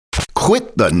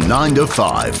Quit the 9 to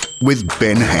 5 with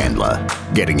Ben Handler,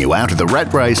 getting you out of the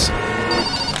rat race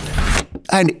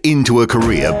and into a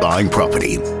career buying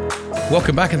property.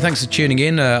 Welcome back and thanks for tuning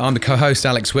in. I'm the co-host,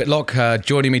 Alex Whitlock.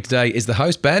 Joining me today is the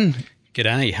host, Ben.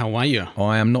 G'day, how are you?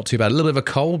 I am not too bad. A little bit of a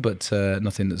cold, but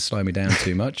nothing that's slowing me down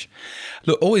too much.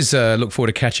 Look, always look forward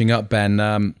to catching up,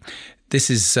 Ben. This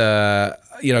is a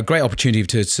great opportunity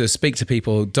to speak to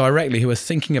people directly who are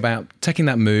thinking about taking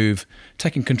that move,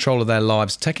 taking control of their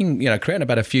lives, creating a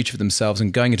better future for themselves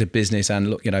and going into business and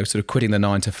sort of quitting the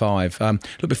 9 to 5.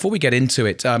 Look, before we get into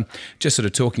it, just sort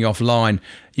of talking offline,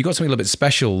 you've got something a little bit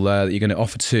special that you're going to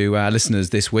offer to our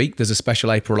listeners this week. There's a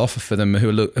special April offer for them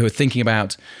who are thinking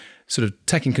about sort of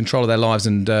taking control of their lives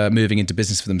and moving into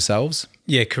business for themselves.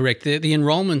 Yeah, correct. The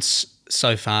enrolments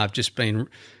so far have just been,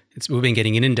 we've been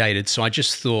getting inundated. So I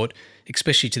just thought,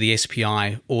 especially to the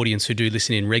SPI audience who do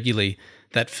listen in regularly,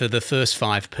 that for the first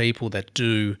 5 people that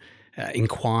do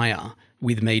inquire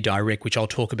with me direct, which I'll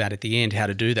talk about at the end, how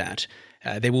to do that,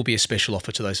 there will be a special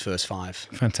offer to those first 5.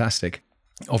 Fantastic.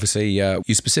 Obviously,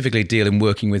 you specifically deal in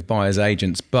working with buyers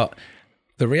agents, but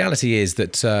the reality is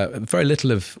that very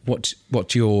little of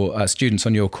what your students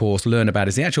on your course learn about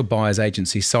is the actual buyer's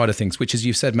agency side of things, which, as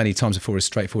you've said many times before, is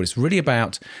straightforward. It's really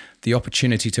about the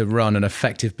opportunity to run an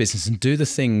effective business and do the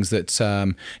things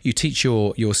that you teach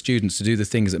your students to do, the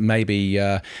things that maybe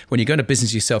when you go into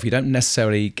business yourself, you don't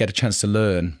necessarily get a chance to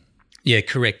learn. Yeah,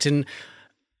 correct. And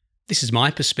this is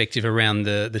my perspective around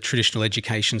the traditional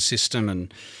education system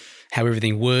and how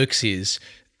everything works is,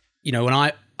 when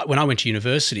I went to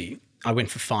university, I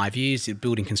went for 5 years, did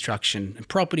building construction and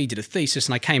property, did a thesis,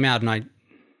 and I came out and I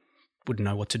wouldn't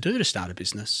know what to do to start a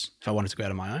business. If I wanted to go out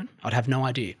on my own, I'd have no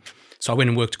idea. So I went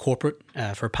and worked corporate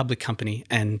for a public company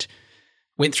and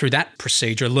went through that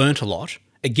procedure, learnt a lot,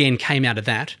 again, came out of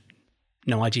that,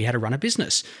 no idea how to run a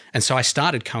business. And so I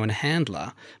started Cohen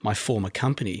Handler, my former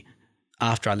company,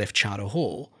 after I left Charter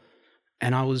Hall,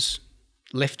 and I was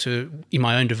left in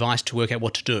my own device to work out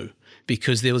what to do.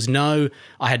 Because I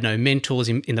had no mentors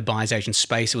in the buyer's agent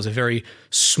space. It was a very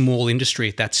small industry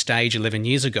at that stage 11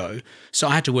 years ago. So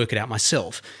I had to work it out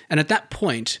myself. And at that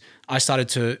point, I started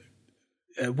to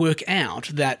work out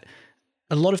that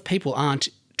a lot of people aren't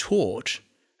taught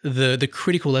the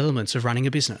critical elements of running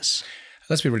a business.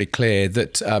 Let's be really clear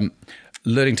that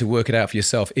learning to work it out for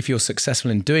yourself, if you're successful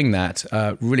in doing that,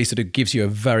 really sort of gives you a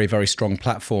very, very strong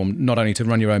platform, not only to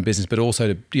run your own business, but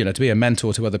also to be a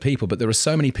mentor to other people. But there are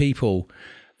so many people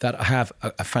that have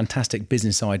a fantastic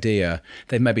business idea.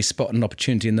 They maybe spot an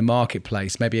opportunity in the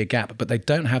marketplace, maybe a gap, but they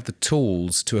don't have the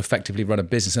tools to effectively run a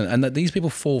business. And that these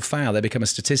people fall foul. They become a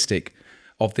statistic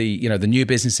of the new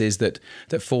businesses that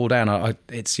fall down.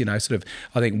 It's sort of,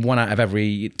 I think 1 out of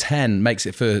every 10 makes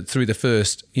it through the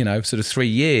first sort of 3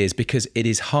 years, because it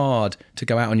is hard to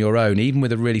go out on your own, even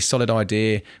with a really solid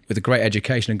idea, with a great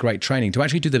education and great training, to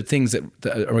actually do the things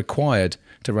that are required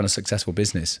to run a successful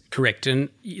business. Correct. And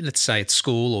let's say at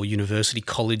school or university,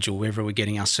 college, or wherever we're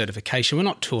getting our certification, we're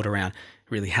not taught around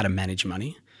really how to manage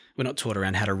money. We're not taught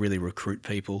around how to really recruit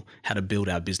people, how to build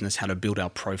our business, how to build our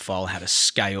profile, how to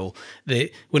scale. We're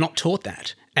not taught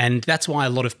that. And that's why a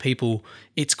lot of people,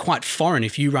 it's quite foreign.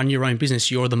 If you run your own business,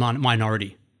 you're the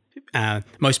minority.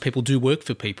 Most people do work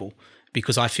for people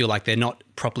because I feel like they're not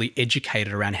properly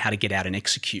educated around how to get out and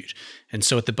execute. And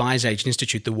so at the Buyers Agent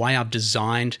Institute, the way I've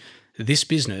designed this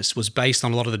business was based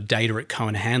on a lot of the data at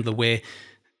Cohen Handler, where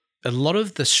a lot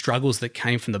of the struggles that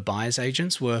came from the buyers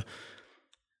agents were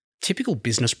typical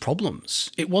business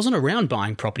problems. It wasn't around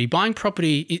buying property. Buying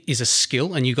property is a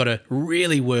skill, and you've got to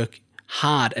really work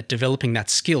hard at developing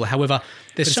that skill. However,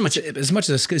 there's so much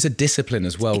as it's a discipline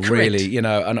as well. Correct. Really. And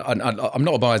I'm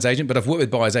not a buyer's agent, but I've worked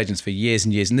with buyer's agents for years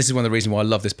and years, and this is one of the reasons why I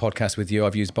love this podcast with you.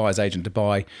 I've used buyer's agent to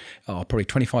buy probably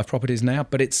 25 properties now,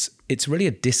 but it's really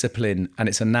a discipline and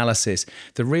it's analysis.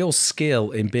 The real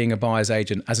skill in being a buyer's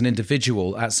agent as an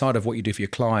individual, outside of what you do for your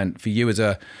client, for you as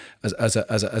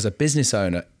a business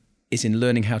owner, is in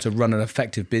learning how to run an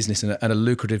effective business and a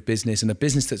lucrative business and a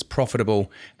business that's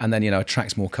profitable and then,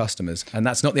 attracts more customers. And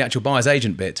that's not the actual buyer's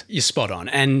agent bit. You're spot on.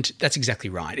 And that's exactly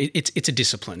right. It's a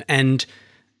discipline. And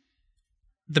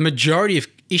the majority of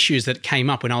issues that came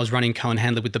up when I was running Cohen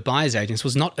Handler with the buyer's agents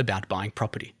was not about buying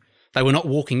property. They were not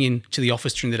walking into the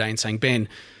office during the day and saying, Ben,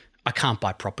 I can't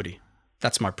buy property.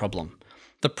 That's my problem.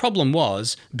 The problem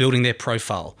was building their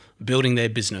profile, building their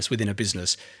business within a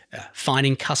business,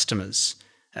 finding customers,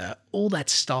 all that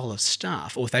style of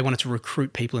stuff, or if they wanted to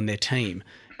recruit people in their team.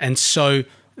 And so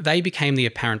they became the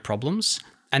apparent problems,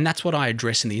 and that's what I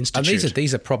address in the Institute. And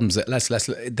these are problems that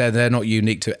they're not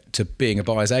unique to being a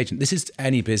buyer's agent. This is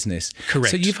any business.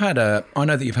 Correct. So I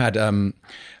know that you've had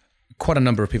quite a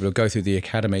number of people who go through the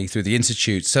academy, through the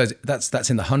institute. So that's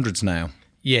in the hundreds now.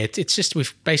 Yeah, it's just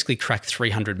we've basically cracked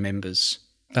 300 members.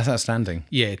 That's outstanding.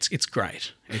 Yeah, it's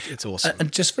great. It's awesome.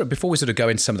 And just before we sort of go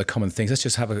into some of the common things, let's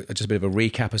just have just a bit of a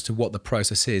recap as to what the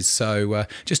process is. So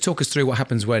just talk us through what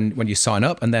happens when you sign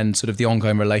up and then sort of the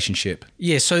ongoing relationship.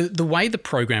 Yeah, so the way the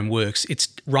program works,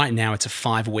 right now it's a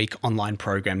 5-week online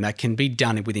program that can be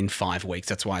done within 5 weeks.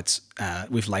 That's why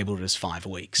we've labelled it as 5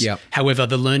 weeks. Yep. However,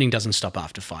 the learning doesn't stop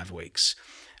after 5 weeks.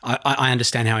 I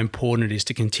understand how important it is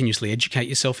to continuously educate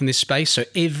yourself in this space. So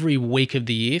every week of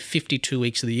the year, 52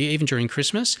 weeks of the year, even during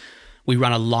Christmas, we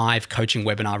run a live coaching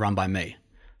webinar run by me.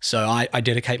 So I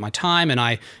dedicate my time and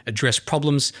I address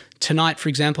problems. Tonight, for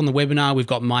example, on the webinar, we've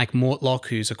got Mike Mortlock,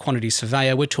 who's a quantity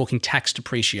surveyor. We're talking tax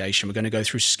depreciation. We're going to go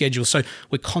through schedules. So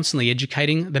we're constantly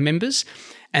educating the members.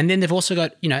 And then they've also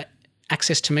got,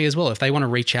 access to me as well. If they want to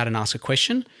reach out and ask a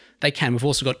question, they can. We've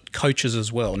also got coaches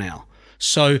as well now.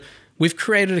 So we've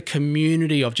created a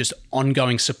community of just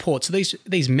ongoing support. So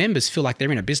these members feel like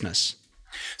they're in a business.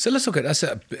 So let's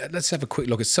have a quick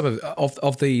look at some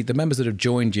of the members that have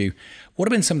joined you. What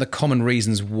have been some of the common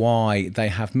reasons why they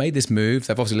have made this move?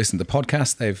 They've obviously listened to the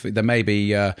podcast. They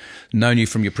maybe known you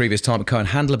from your previous time at Cohen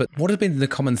Handler, but what have been the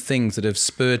common things that have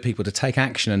spurred people to take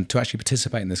action and to actually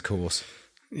participate in this course?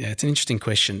 Yeah, it's an interesting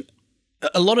question.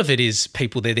 A lot of it is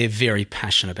people they're very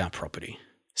passionate about property.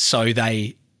 So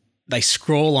they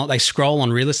scroll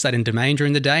on real estate and domain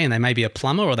during the day, and they may be a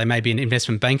plumber or they may be an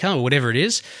investment banker or whatever it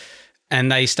is,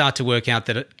 and they start to work out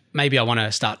that maybe I want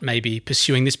to start maybe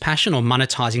pursuing this passion or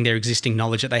monetizing their existing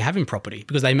knowledge that they have in property,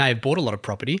 because they may have bought a lot of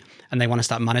property and they want to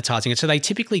start monetizing it. So they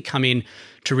typically come in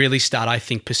to really start, I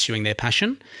think, pursuing their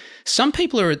passion. Some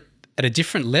people are at a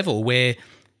different level where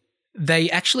they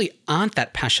actually aren't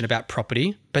that passionate about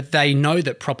property, but they know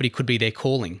that property could be their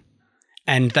calling.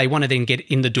 And they want to then get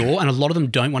in the door, and a lot of them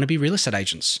don't want to be real estate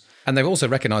agents. And they've also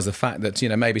recognised the fact that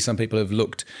maybe some people have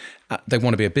looked at, they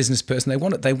want to be a business person. They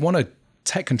want to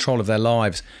take control of their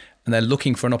lives, and they're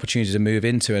looking for an opportunity to move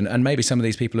into. And maybe some of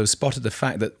these people have spotted the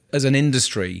fact that as an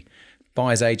industry,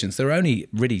 buyers agents, there are only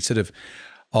really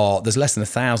there's less than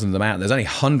 1,000 of them out. There's only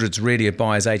hundreds really of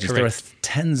buyers agents. Correct. There are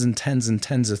tens and tens and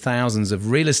tens of thousands of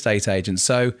real estate agents.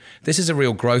 So this is a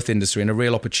real growth industry and a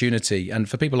real opportunity. And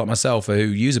for people like myself who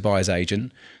use a buyer's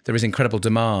agent, there is incredible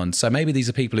demand. So maybe these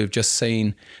are people who've just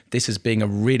seen this as being a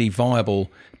really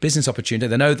viable business opportunity.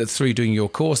 They know that through doing your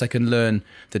course, they can learn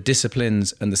the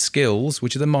disciplines and the skills,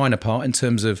 which are the minor part in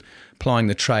terms of applying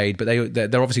the trade. But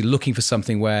they're obviously looking for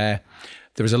something where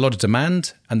there is a lot of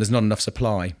demand and there's not enough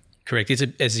supply. Correct.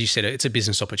 As you said, it's a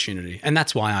business opportunity. And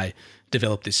that's why I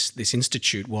developed this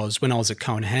institute. Was when I was at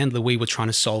Cohen Handler, we were trying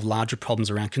to solve larger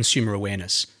problems around consumer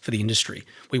awareness for the industry.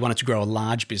 We wanted to grow a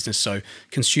large business so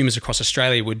consumers across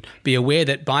Australia would be aware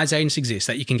that buyers agents exist,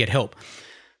 that you can get help.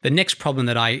 The next problem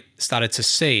that I started to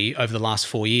see over the last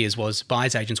 4 years was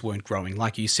buyers agents weren't growing.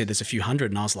 Like you said, there's a few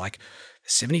hundred, and I was like,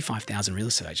 75,000 real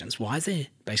estate agents. Why is there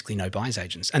basically no buyers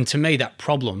agents? And to me, that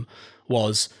problem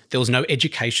was there was no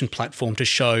education platform to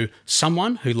show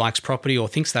someone who likes property or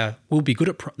thinks they will be good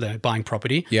at buying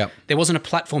property. Yeah. There wasn't a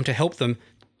platform to help them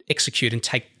execute and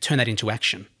turn that into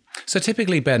action. So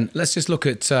typically, Ben, let's just look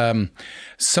at some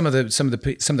of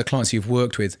the clients you've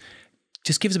worked with.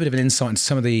 Just give us a bit of an insight into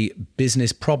some of the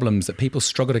business problems that people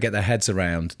struggle to get their heads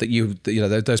around.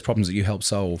 Those problems that you help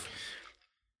solve.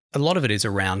 A lot of it is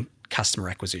around customer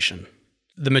acquisition.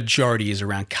 The majority is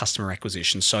around customer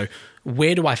acquisition. So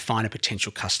where do I find a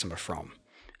potential customer from?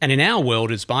 And in our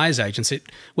world as buyers agents,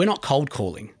 we're not cold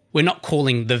calling. We're not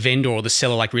calling the vendor or the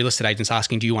seller like real estate agents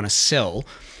asking, do you want to sell?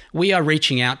 We are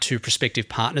reaching out to prospective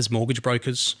partners, mortgage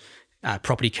brokers,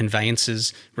 property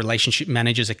conveyancers, relationship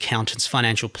managers, accountants,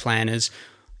 financial planners,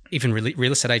 even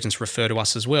real estate agents refer to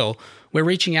us as well. We're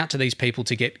reaching out to these people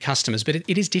to get customers, but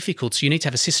it is difficult. So you need to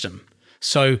have a system.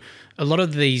 So a lot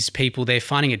of these people, they're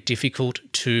finding it difficult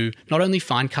to not only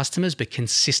find customers, but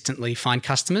consistently find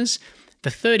customers.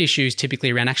 The third issue is typically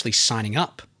around actually signing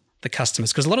up the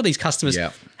customers, because a lot of these customers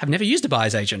have never used a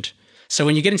buyer's agent. So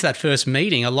when you get into that first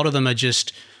meeting, a lot of them are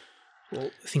just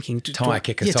thinking, tire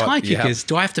kickers.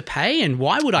 Do I have to pay? And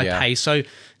why would I pay? So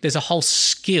there's a whole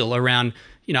skill around,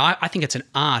 I think it's an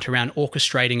art around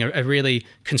orchestrating a really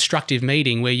constructive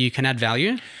meeting where you can add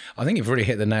value. I think you've really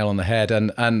hit the nail on the head.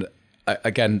 And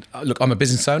again, look, I'm a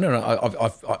business owner.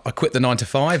 I quit the 9 to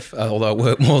 5, although I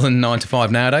work more than 9 to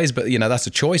 5 nowadays. But that's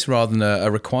a choice rather than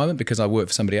a requirement because I work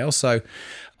for somebody else. So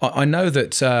I know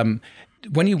that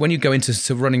when you go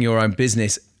into running your own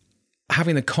business,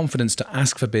 having the confidence to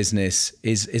ask for business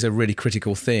is a really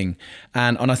critical thing.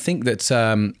 And I think that,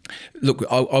 look,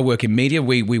 I work in media.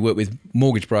 We work with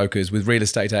mortgage brokers, with real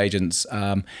estate agents,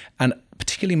 and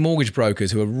particularly mortgage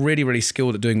brokers who are really, really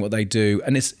skilled at doing what they do.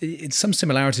 And it's some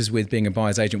similarities with being a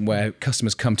buyer's agent where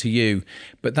customers come to you,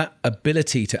 but that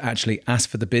ability to actually ask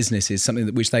for the business is something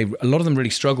that which a lot of them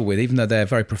really struggle with, even though they're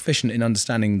very proficient in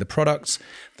understanding the products,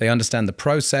 they understand the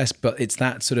process, but it's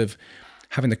that sort of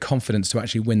having the confidence to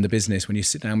actually win the business when you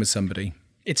sit down with somebody.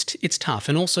 It's tough.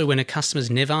 And also when a customer's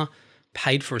never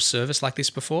paid for a service like this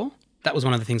before, that was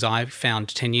one of the things I found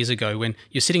 10 years ago, when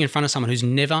you're sitting in front of someone who's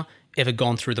never ever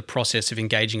gone through the process of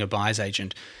engaging a buyer's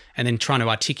agent and then trying to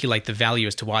articulate the value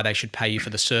as to why they should pay you for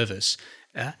the service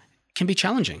can be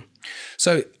challenging.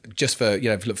 So just for,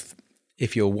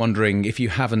 if you're wondering, if you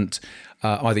haven't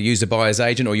either used a buyer's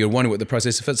agent or you're wondering what the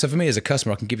process is. So for me as a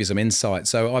customer, I can give you some insight.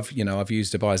 So I've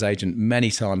used a buyer's agent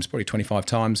many times, probably 25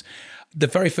 times. The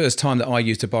very first time that I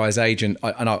used a buyer's agent,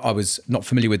 I was not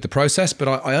familiar with the process, but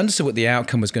I understood what the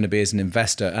outcome was going to be as an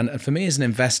investor. And for me as an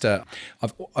investor,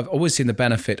 I've always seen the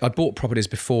benefit. I bought properties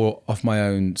before off my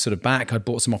own sort of back. I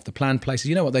bought some off the plan places.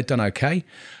 You know what, they'd done okay.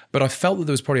 But I felt that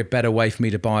there was probably a better way for me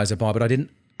to buy as a buyer, but I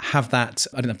didn't have that.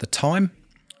 I didn't have the time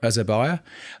as a buyer.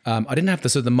 I didn't have the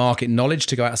sort of the market knowledge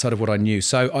to go outside of what I knew.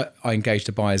 So I engaged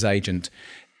a buyer's agent.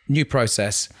 New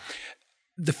process.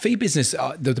 The fee business,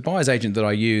 the buyer's agent that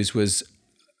I used was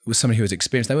somebody who was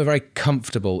experienced. They were very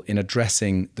comfortable in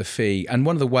addressing the fee. And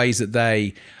one of the ways that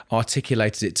they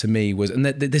articulated it to me was, and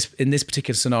in this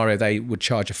particular scenario, they would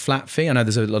charge a flat fee. I know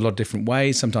there's a lot of different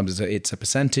ways. Sometimes it's a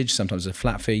percentage, sometimes it's a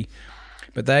flat fee.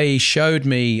 But they showed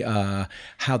me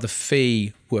how the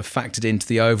fee were factored into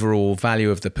the overall value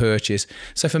of the purchase.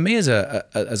 So for me as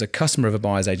a customer of a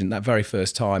buyer's agent, that very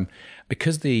first time,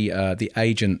 because the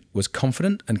agent was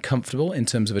confident and comfortable in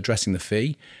terms of addressing the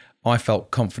fee, I felt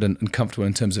confident and comfortable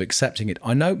in terms of accepting it.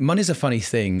 I know money's a funny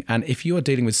thing, and if you are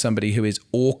dealing with somebody who is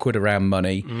awkward around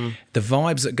money, the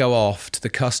vibes that go off to the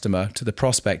customer, to the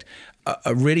prospect,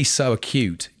 are really so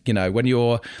acute.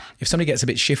 If somebody gets a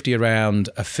bit shifty around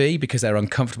a fee because they're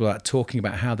uncomfortable about talking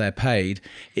about how they're paid,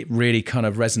 it really kind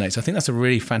of resonates. I think that's a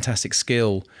really fantastic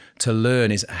skill to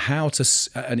learn, is how to,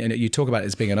 and you talk about it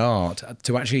as being an art,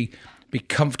 to actually be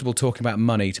comfortable talking about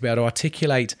money, to be able to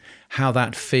articulate how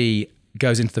that fee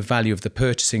goes into the value of the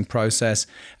purchasing process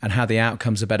and how the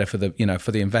outcomes are better for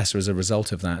the investor as a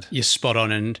result of that. You're spot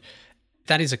on, and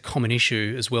that is a common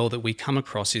issue as well that we come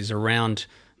across, is around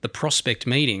the prospect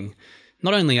meeting,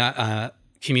 not only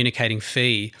communicating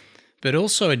fee, but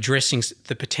also addressing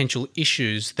the potential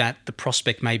issues that the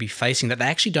prospect may be facing that they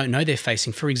actually don't know they're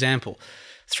facing. For example,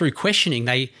 through questioning,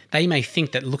 they may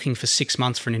think that looking for 6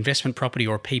 months for an investment property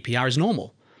or a PPR is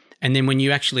normal. And then when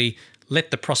you actually let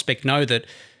the prospect know that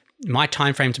my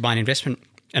time frame to buy an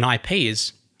IP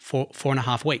is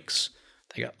 4.5 weeks,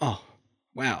 they go, oh,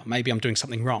 wow, maybe I'm doing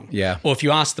something wrong. Yeah. Or if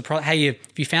you ask hey, have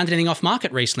you found anything off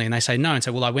market recently? And they say no, and say,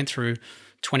 well, I went through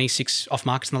 26 off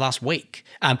markets in the last week.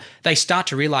 They start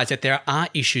to realize that there are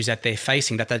issues that they're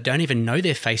facing that they don't even know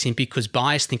they're facing because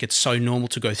buyers think it's so normal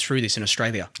to go through this in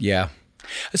Australia. Yeah.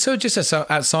 So just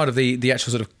outside of the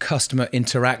actual sort of customer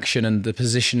interaction and the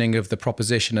positioning of the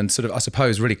proposition and sort of, I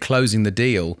suppose, really closing the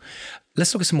deal,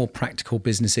 let's look at some more practical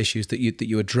business issues that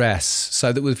you address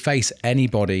so that would face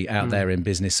anybody out there in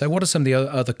business. So what are some of the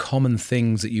other common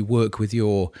things that you work with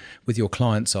your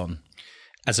clients on?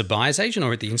 As a buyer's agent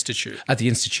or at the Institute? At the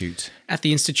Institute. At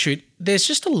the Institute, there's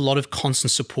just a lot of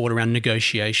constant support around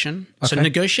negotiation. Okay. So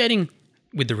negotiating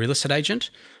with the real estate agent,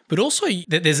 but also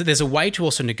there's a way to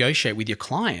also negotiate with your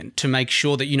client to make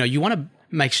sure that, you want to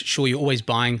make sure you're always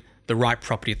buying the right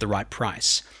property at the right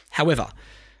price. However,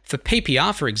 for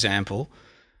PPR, for example,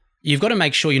 you've got to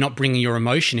make sure you're not bringing your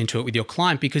emotion into it with your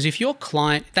client, because if your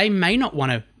client, they may not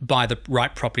want to buy the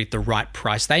right property at the right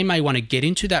price. They may want to get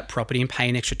into that property and pay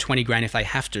an extra 20 grand if they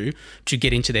have to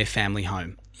get into their family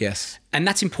home. Yes. And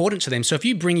that's important to them. So if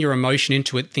you bring your emotion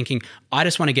into it thinking, I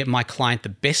just want to get my client the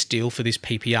best deal for this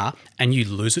PPR, and you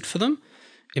lose it for them,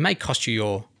 it may cost you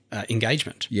your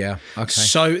engagement. Yeah. Okay.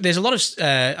 So there's a lot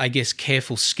of,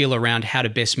 careful skill around how to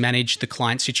best manage the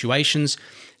client situations,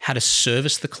 how to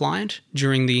service the client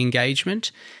during the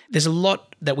engagement. There's a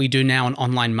lot that we do now on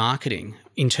online marketing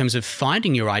in terms of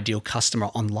finding your ideal customer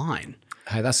online.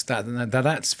 Hey,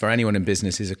 that's for anyone in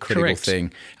business is a critical Correct.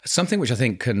 thing. Something which I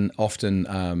think can often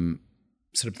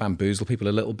sort of bamboozle people a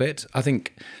little bit. I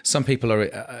think some people are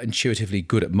intuitively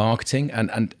good at marketing,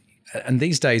 and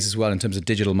these days as well in terms of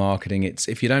digital marketing, it's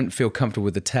if you don't feel comfortable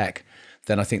with the tech,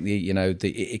 then I think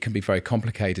it can be very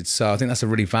complicated. So I think that's a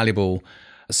really valuable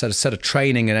set of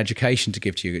training and education to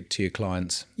give to your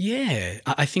clients. Yeah,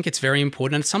 I think it's very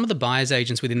important. And some of the buyer's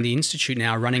agents within the Institute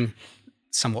now are running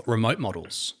somewhat remote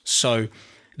models. So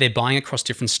they're buying across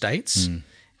different states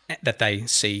that they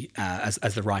see as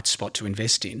the right spot to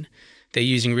invest in. They're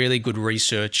using really good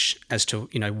research as to,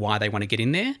 why they want to get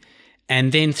in there.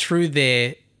 And then through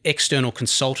their external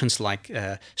consultants like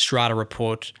Strata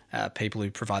Report, people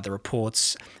who provide the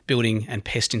reports, building and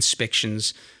pest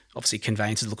inspections, obviously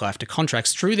conveyancers look after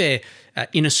contracts, through their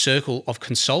inner circle of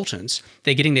consultants,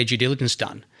 they're getting their due diligence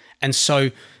done. And so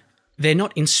they're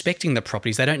not inspecting the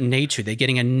properties. They don't need to. They're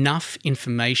getting enough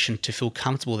information to feel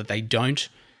comfortable that they don't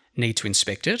need to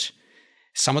inspect it.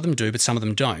 Some of them do, but some of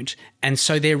them don't. And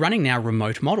so they're running now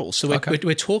remote models. So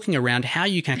we're talking around how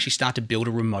you can actually start to build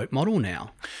a remote model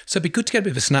now. So it'd be good to get a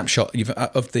bit of a snapshot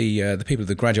of the people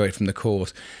that graduate from the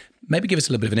course. Maybe give us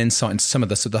a little bit of an insight into some of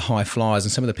the sort of high flyers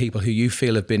and some of the people who you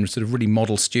feel have been sort of really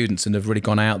model students and have really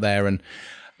gone out there and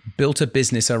built a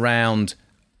business around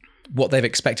what they've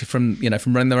expected from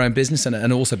running their own business,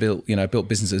 and also built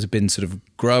businesses that have been sort of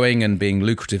growing and being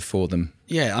lucrative for them.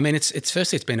 Yeah, I mean,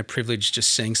 it's been a privilege just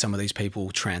seeing some of these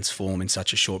people transform in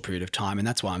such a short period of time, and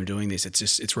that's why I'm doing this.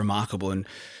 It's remarkable, and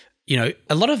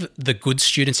a lot of the good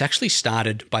students actually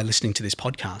started by listening to this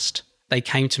podcast. They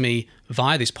came to me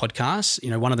via this podcast.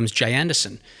 One of them is Jay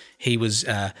Anderson. He was,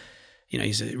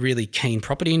 he's a really keen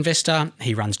property investor.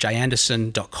 He runs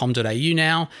jayanderson.com.au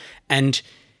now, and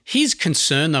his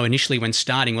concern, though, initially when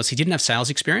starting was he didn't have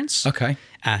sales experience. Okay.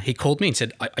 He called me and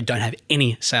said, I don't have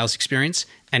any sales experience.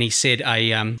 And he said,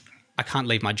 I can't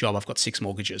leave my job. I've got 6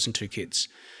 mortgages and 2 kids.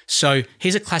 So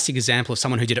here's a classic example of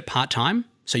someone who did it part-time.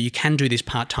 So you can do this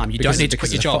part-time. You don't need to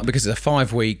quit your job. Because it's a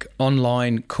 5-week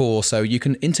online course. So you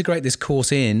can integrate this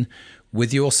course in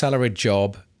with your salaried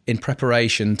job in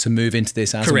preparation to move into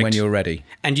this as and when you're ready.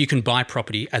 And you can buy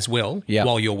property as well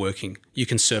while you're working. You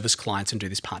can service clients and do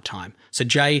this part-time. So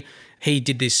Jay, he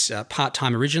did this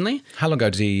part-time originally. How long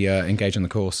ago did he engage on the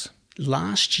course?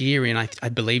 Last year in, I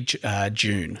believe,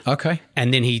 June. Okay.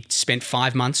 And then he spent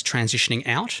 5 months transitioning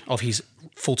out of his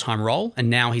full-time role, and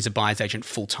now he's a buyer's agent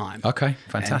full-time. Okay,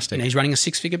 fantastic. And he's running a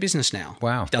 6-figure business now.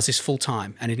 Wow. He does this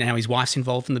full-time, and now his wife's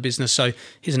involved in the business. So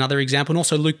here's another example. And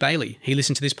also Luke Bailey. He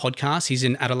listened to this podcast. He's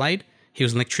in Adelaide. He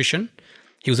was an electrician.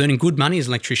 He was earning good money as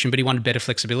an electrician, but he wanted better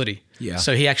flexibility. Yeah.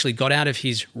 So he actually got out of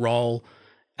his role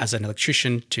as an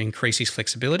electrician to increase his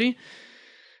flexibility.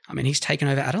 I mean, he's taken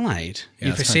over Adelaide. Yeah,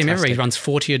 you can see him everywhere. He runs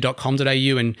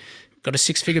 40.com.au and got a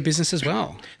 6-figure business as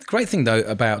well. The great thing, though,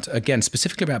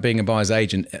 specifically about being a buyer's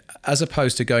agent, as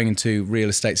opposed to going into real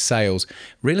estate sales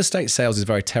is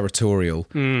very territorial.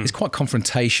 It's quite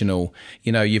confrontational.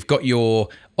 You've got your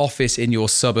office in your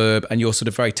suburb and you're sort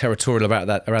of very territorial around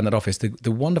that office.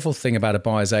 The wonderful thing about a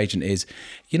buyer's agent is,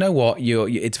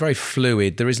 it's very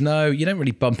fluid. You don't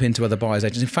really bump into other buyer's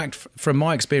agents. In fact, from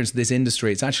my experience in this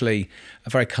industry, it's actually a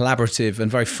very collaborative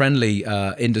and very friendly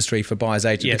industry for buyer's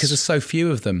agents because there's so few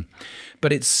of them.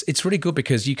 But it's really good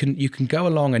because you can go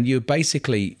along and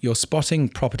you're spotting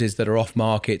properties that are off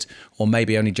market or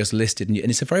maybe only just listed, and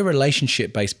it's a very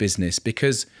relationship based business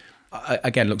because,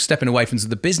 again, look, stepping away from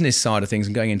the business side of things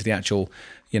and going into the actual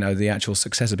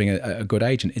success of being a good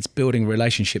agent, it's building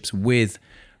relationships with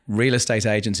real estate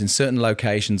agents in certain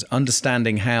locations,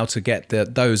 understanding how to get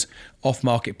those off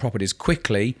market properties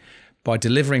quickly by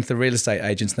delivering to the real estate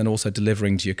agents, then also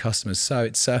delivering to your customers. So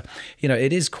it's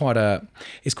it's quite a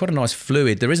nice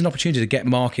fluid. There is an opportunity to get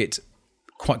market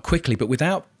quite quickly, but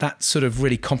without that sort of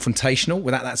really confrontational,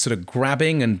 without that sort of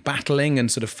grabbing and battling and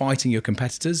sort of fighting your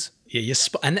competitors. Yeah,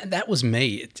 and that was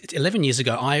me. 11 years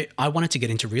ago, I wanted to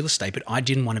get into real estate, but I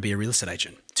didn't want to be a real estate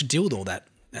agent to deal with all that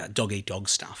dog-eat-dog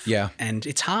stuff. Yeah. And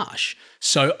it's harsh.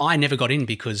 So I never got in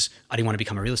because I didn't want to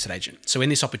become a real estate agent. So when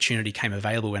this opportunity came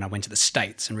available when I went to the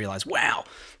States and realized, wow,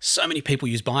 so many people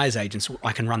use buyer's agents,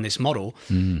 I can run this model.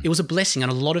 It was a blessing.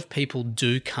 And a lot of people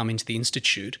do come into the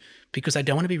Institute because they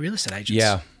don't want to be real estate agents.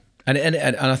 Yeah. And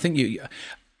I think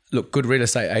look, good real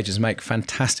estate agents make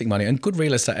fantastic money, and good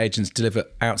real estate agents deliver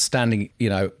outstanding,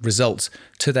 results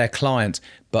to their clients.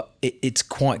 But it's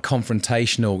quite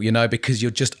confrontational, because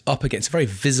you're just up against a very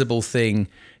visible thing.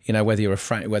 Whether you're a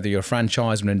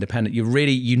franchise or an independent,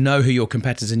 you know who your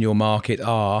competitors in your market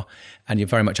are, and you're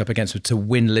very much up against them to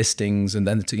win listings and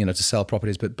then to sell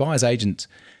properties. But buyer's agents,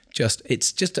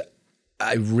 it's just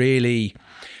a really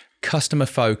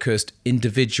customer-focused,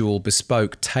 individual,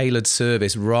 bespoke, tailored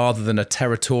service rather than a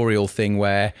territorial thing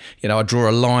where, I draw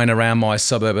a line around my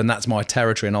suburb and that's my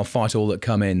territory and I'll fight all that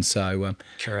come in. So,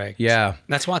 correct. Yeah.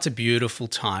 That's why it's a beautiful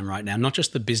time right now, not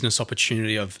just the business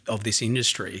opportunity of this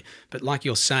industry, but like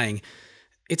you're saying,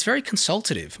 it's very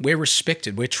consultative. We're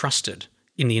respected. We're trusted.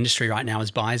 in the industry right now as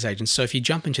buyer's agents. So if you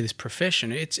jump into this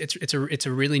profession, it's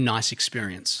a really nice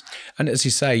experience. And as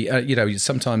you say,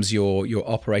 sometimes you're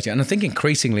operating, and I think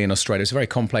increasingly in Australia, it's very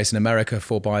commonplace in America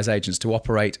for buyer's agents to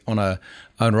operate on a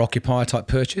owner-occupier type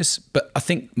purchase. But I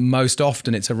think most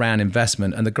often it's around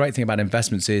investment. And the great thing about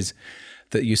investments is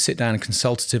that you sit down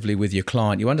consultatively with your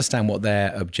client, you understand what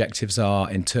their objectives are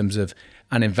in terms of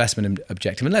an investment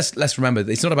objective. And let's remember,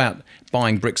 it's not about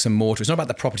buying bricks and mortar. It's not about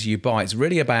the property you buy. It's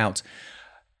really about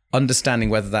understanding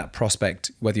whether that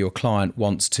prospect, whether your client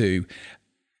wants to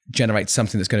generate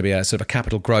something that's going to be a sort of a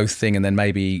capital growth thing, and then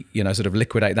maybe, sort of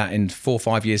liquidate that in 4 or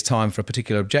 5 years' time for a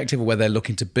particular objective, or whether they're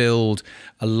looking to build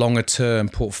a longer term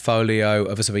portfolio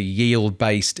of a sort of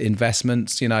yield-based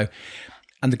investments,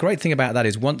 And the great thing about that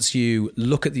is once you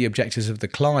look at the objectives of the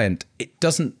client, it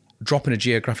doesn't drop in a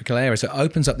geographical area. So it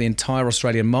opens up the entire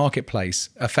Australian marketplace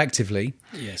effectively.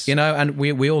 Yes. And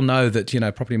we all know that,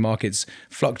 property markets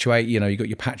fluctuate. You've got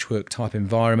your patchwork type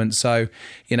environment. So,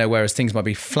 whereas things might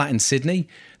be flat in Sydney,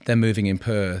 they're moving in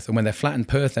Perth. And when they're flat in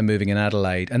Perth, they're moving in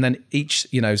Adelaide. And then each,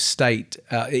 state,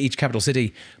 each capital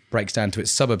city breaks down to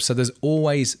its suburbs. So there's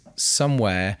always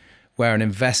somewhere where an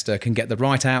investor can get the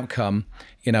right outcome,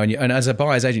 and as a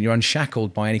buyer's agent, you're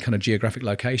unshackled by any kind of geographic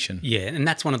location. Yeah, and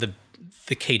that's one of the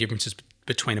key differences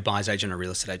between a buyer's agent and a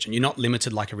real estate agent. You're not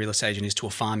limited like a real estate agent is to a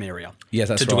farm area, yes,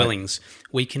 that's to right. dwellings.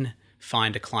 We can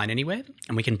find a client anywhere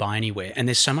and we can buy anywhere. And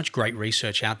there's so much great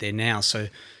research out there now. So,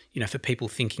 for people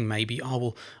thinking maybe,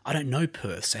 I don't know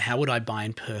Perth, so how would I buy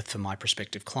in Perth for my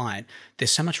prospective client?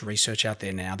 There's so much research out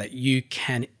there now that you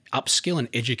can upskill and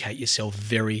educate yourself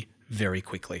very, very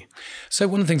quickly. So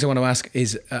one of the things I want to ask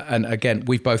is, and again,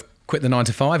 we've both quit the 9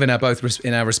 to 5 in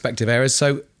our respective areas.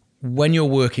 So when you're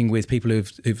working with people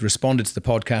who've responded to the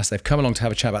podcast, they've come along to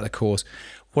have a chat about the course,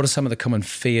 what are some of the common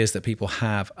fears that people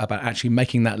have about actually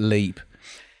making that leap?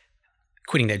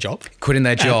 Quitting their job,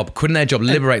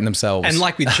 liberating themselves. And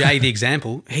like with Jay, the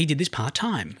example, he did this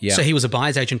part-time. Yeah. So he was a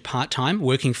buyer's agent part-time,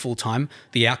 working full-time.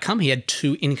 The outcome, he had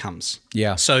 2 incomes.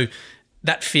 Yeah. So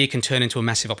that fear can turn into a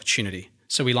massive opportunity.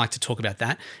 So we like to talk about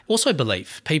that. Also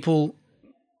belief. People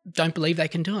don't believe they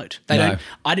can do it. They don't.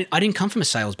 I didn't come from a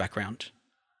sales background.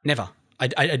 Never.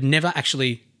 I'd never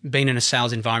actually been in a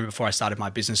sales environment before I started my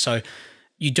business. So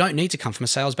you don't need to come from a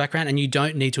sales background and you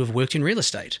don't need to have worked in real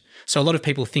estate. So a lot of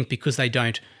people think because they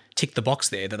don't tick the box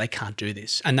there that they can't do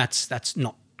this. And that's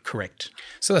not correct.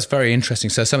 So that's very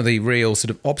interesting. So some of the real sort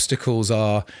of obstacles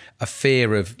are a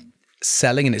fear of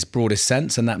selling in its broadest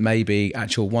sense, and that may be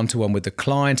actual one-to-one with the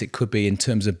client. It could be in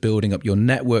terms of building up your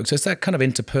network. So it's that kind of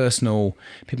interpersonal.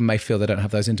 People may feel they don't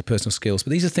have those interpersonal skills, but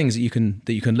these are things that you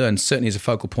can learn, certainly as a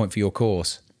focal point for your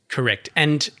course. Correct.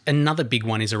 And another big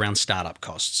one is around startup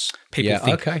costs. People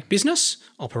think business,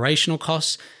 operational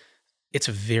costs. It's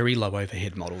a very low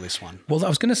overhead model, this one. Well, I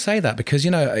was going to say that because,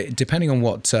 depending on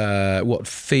what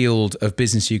field of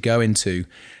business you go into,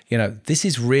 this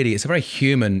is really, it's a very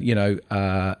human,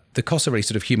 the costs are really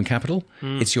sort of human capital.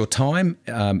 It's your time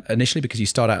initially because you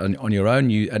start out on your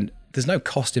own, and there's no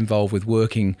cost involved with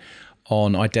working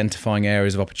on identifying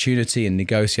areas of opportunity and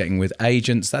negotiating with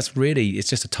agents. That's really, it's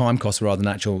just a time cost rather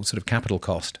than actual sort of capital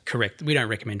cost. Correct. We don't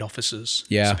recommend offices.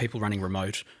 Yeah. So people running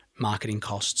remote, marketing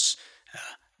costs.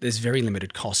 There's very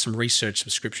limited costs, some research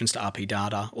subscriptions to RP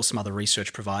Data or some other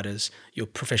research providers, your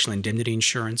professional indemnity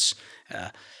insurance,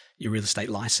 your real estate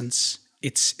license.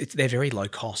 They're very low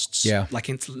costs. Yeah. Like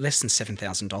it's less than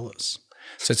 $7,000.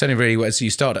 So it's only really as you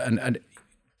start, and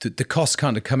the costs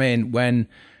kind of come in when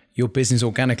your business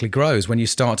organically grows, when you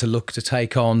start to look to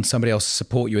take on somebody else to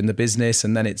support you in the business,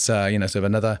 and then it's sort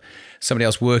of somebody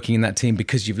else working in that team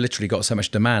because you've literally got so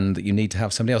much demand that you need to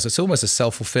have somebody else. It's almost a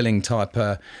self-fulfilling type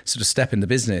sort of step in the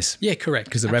business. Yeah, correct.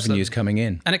 Because the revenue is coming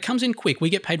in. And it comes in quick. We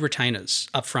get paid retainers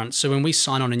up front. So when we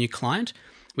sign on a new client,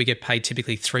 we get paid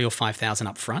typically $3,000 or $5,000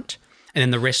 up front, and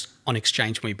then the rest on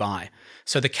exchange when we buy.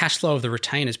 So the cash flow of the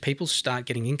retainers, people start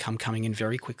getting income coming in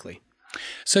very quickly.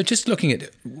 So just looking at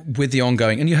with the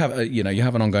ongoing, and you have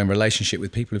an ongoing relationship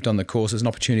with people who've done the course. There's an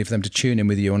opportunity for them to tune in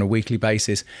with you on a weekly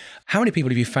basis. How many people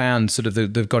have you found sort of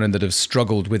they've gone in that have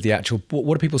struggled with the actual?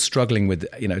 What are people struggling with?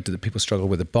 Do the people struggle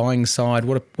with the buying side?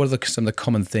 What are some of the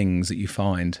common things that you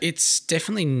find? It's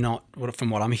definitely not,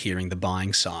 from what I'm hearing, the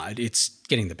buying side. It's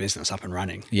getting the business up and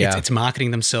running. Yeah. It's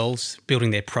marketing themselves,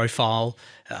 building their profile,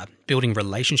 building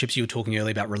relationships. You were talking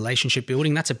earlier about relationship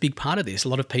building. That's a big part of this. A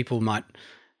lot of people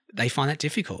they find that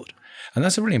difficult. And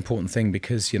that's a really important thing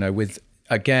because, with,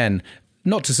 again,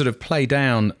 not to sort of play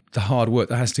down the hard work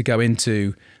that has to go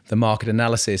into the market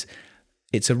analysis,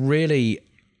 it's a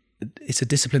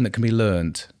discipline that can be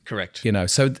learned. Correct. Correct.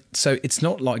 So it's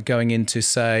not like going into,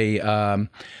 say, an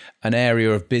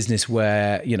area of business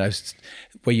where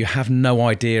you have no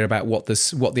idea about what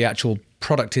the actual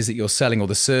product is that you're selling or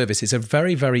the service. It's a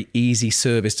very, very easy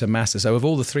service to master. So of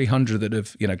all the 300 that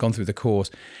have gone through the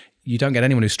course, you don't get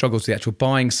anyone who struggles with the actual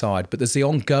buying side, but there's the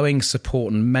ongoing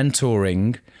support and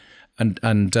mentoring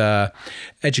and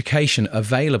education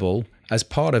available as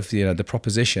part of the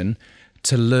proposition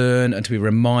to learn and to be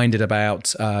reminded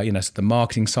about the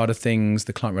marketing side of things,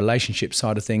 the client relationship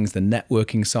side of things, the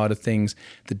networking side of things,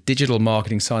 the digital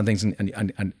marketing side of things,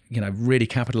 and really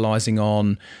capitalizing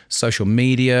on social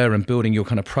media and building your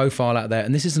kind of profile out there.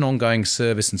 And this is an ongoing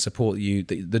service and support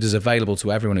that is available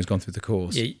to everyone who's gone through the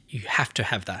course. Yeah, you have to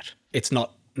have that. It's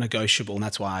not negotiable, and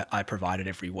that's why I provide it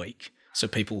every week so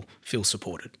people feel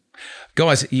supported.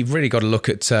 Guys, you've really got to look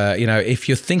at, if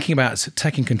you're thinking about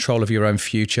taking control of your own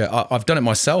future. I've done it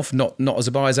myself, not as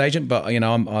a buyer's agent, but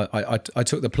I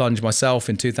took the plunge myself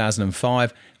in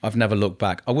 2005. I've never looked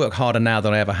back. I work harder now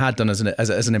than I ever had done as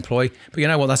an employee. But you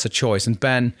know what? That's a choice. And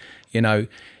Ben,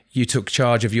 you took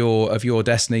charge of your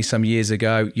destiny some years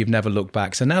ago. You've never looked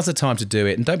back. So now's the time to do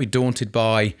it. And don't be daunted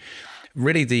by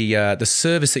really the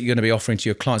service that you're going to be offering to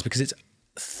your clients, because it's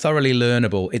thoroughly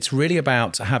learnable. It's really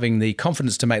about having the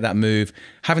confidence to make that move,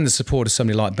 having the support of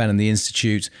somebody like Ben and the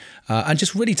Institute, and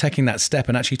just really taking that step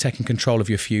and actually taking control of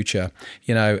your future.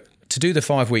 To do the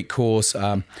 5-week course,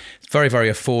 it's very, very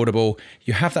affordable.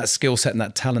 You have that skill set and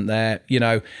that talent there,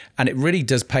 and it really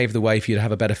does pave the way for you to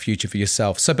have a better future for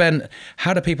yourself. So Ben,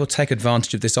 how do people take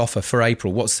advantage of this offer for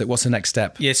April? What's the next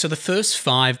step? Yeah, so the first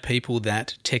 5 people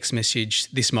that text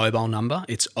message this mobile number,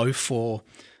 it's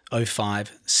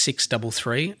 0405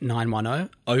 633 910,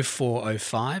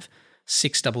 0405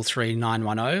 633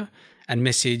 910, and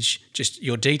message just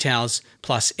your details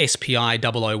plus SPI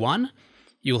 001.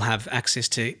 You'll have access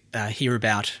to hear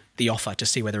about the offer to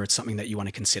see whether it's something that you want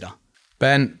to consider.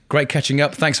 Ben, great catching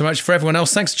up. Thanks so much. For everyone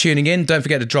else, thanks for tuning in. Don't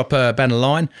forget to drop Ben a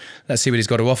line. Let's see what he's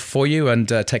got to offer for you and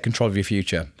take control of your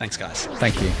future. Thanks, guys.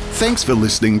 Thank you. Thanks for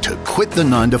listening to Quit the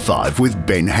 9 to 5 with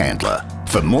Ben Handler.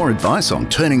 For more advice on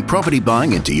turning property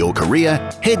buying into your career,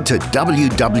 head to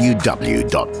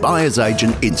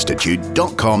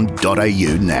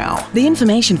www.buyersagentinstitute.com.au now. The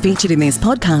information featured in this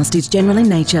podcast is general in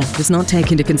nature, does not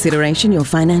take into consideration your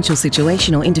financial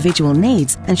situation or individual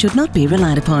needs, and should not be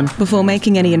relied upon. Before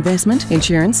making any investment,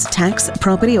 insurance, tax,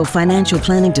 property, or financial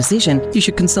planning decision, you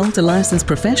should consult a licensed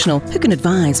professional who can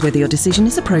advise whether your decision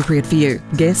is appropriate for you.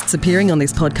 Guests appearing on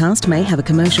this podcast may have a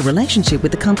commercial relationship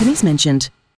with the companies mentioned.